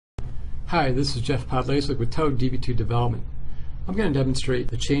Hi, this is Jeff Podlasek with Toad DB2 Development. I'm going to demonstrate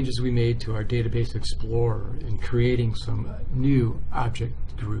the changes we made to our Database Explorer in creating some new object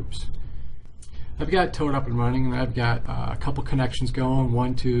groups. I've got Toad up and running, and I've got a couple connections going,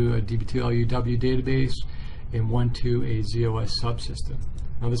 one to a DB2 LUW database and one to a ZOS subsystem.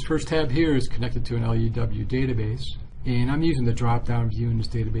 Now this first tab here is connected to an LUW database, and I'm using the drop-down view in this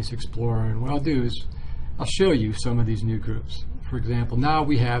Database Explorer, and what I'll do is I'll show you some of these new groups. For example, now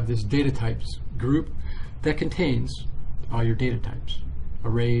we have this data types group that contains all your data types: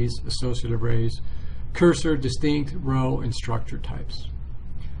 arrays, associative arrays, cursor, distinct, row, and structure types.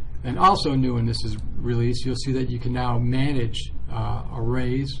 And also new in this release, you'll see that you can now manage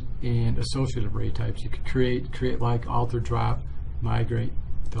arrays and associative array types. You can create like, alter, drop, migrate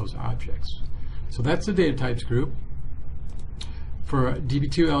those objects. So that's the data types group. For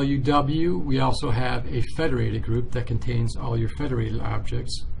DB2 LUW, we also have a federated group that contains all your federated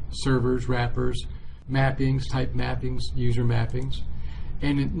objects: servers, wrappers, mappings, type mappings, user mappings.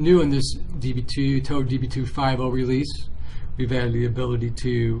 And new in this DB2, Toad DB2 5.0 release, we've added the ability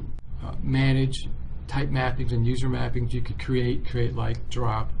to manage type mappings and user mappings. You could create like,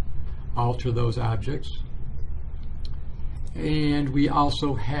 drop, alter those objects. And we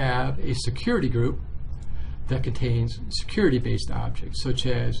also have a security group that contains security-based objects such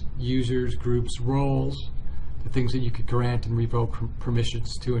as users, groups, roles, the things that you could grant and revoke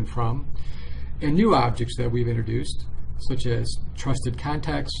permissions to and from, and new objects that we've introduced such as trusted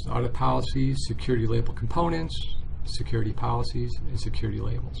context, audit policies, security label components, security policies, and security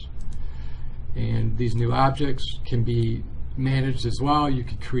labels. And these new objects can be managed as well. You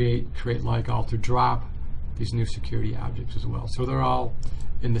could create like, alter, drop these new security objects as well. So they're all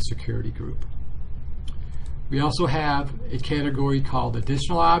in the security group. We also have a category called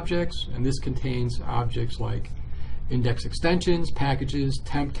additional objects, and this contains objects like index extensions, packages,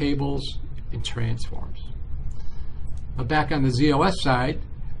 temp tables, and transforms. Now back on the ZOS side,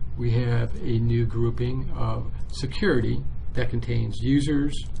 we have a new grouping of security that contains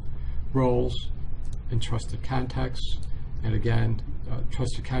users, roles, and trusted contexts. And again,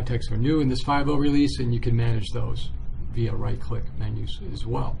 trusted contexts are new in this 5.0 release, and you can manage those via right-click menus as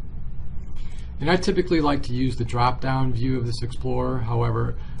well. And I typically like to use the drop-down view of this Explorer.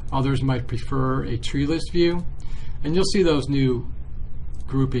 However, others might prefer a tree list view. And you'll see those new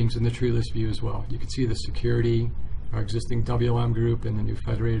groupings in the tree list view as well. You can see the security, our existing WLM group, and the new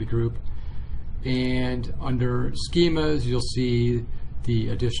federated group. And under schemas, you'll see the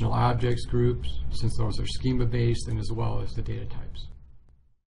additional objects groups, since those are schema-based, and as well as the data types.